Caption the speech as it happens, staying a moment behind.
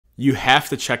you have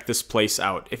to check this place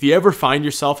out. If you ever find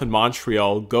yourself in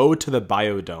Montreal, go to the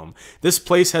Biodome. This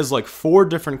place has like 4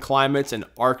 different climates, an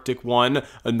Arctic one,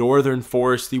 a northern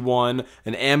foresty one,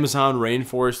 an Amazon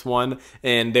rainforest one,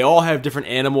 and they all have different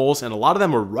animals, and a lot of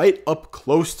them are right up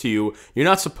close to you. You're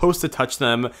not supposed to touch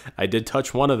them. I did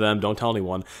touch one of them, don't tell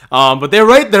anyone. But they're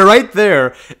right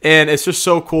there, and it's just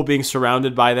so cool being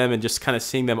surrounded by them and just kind of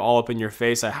seeing them all up in your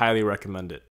face. I highly recommend it.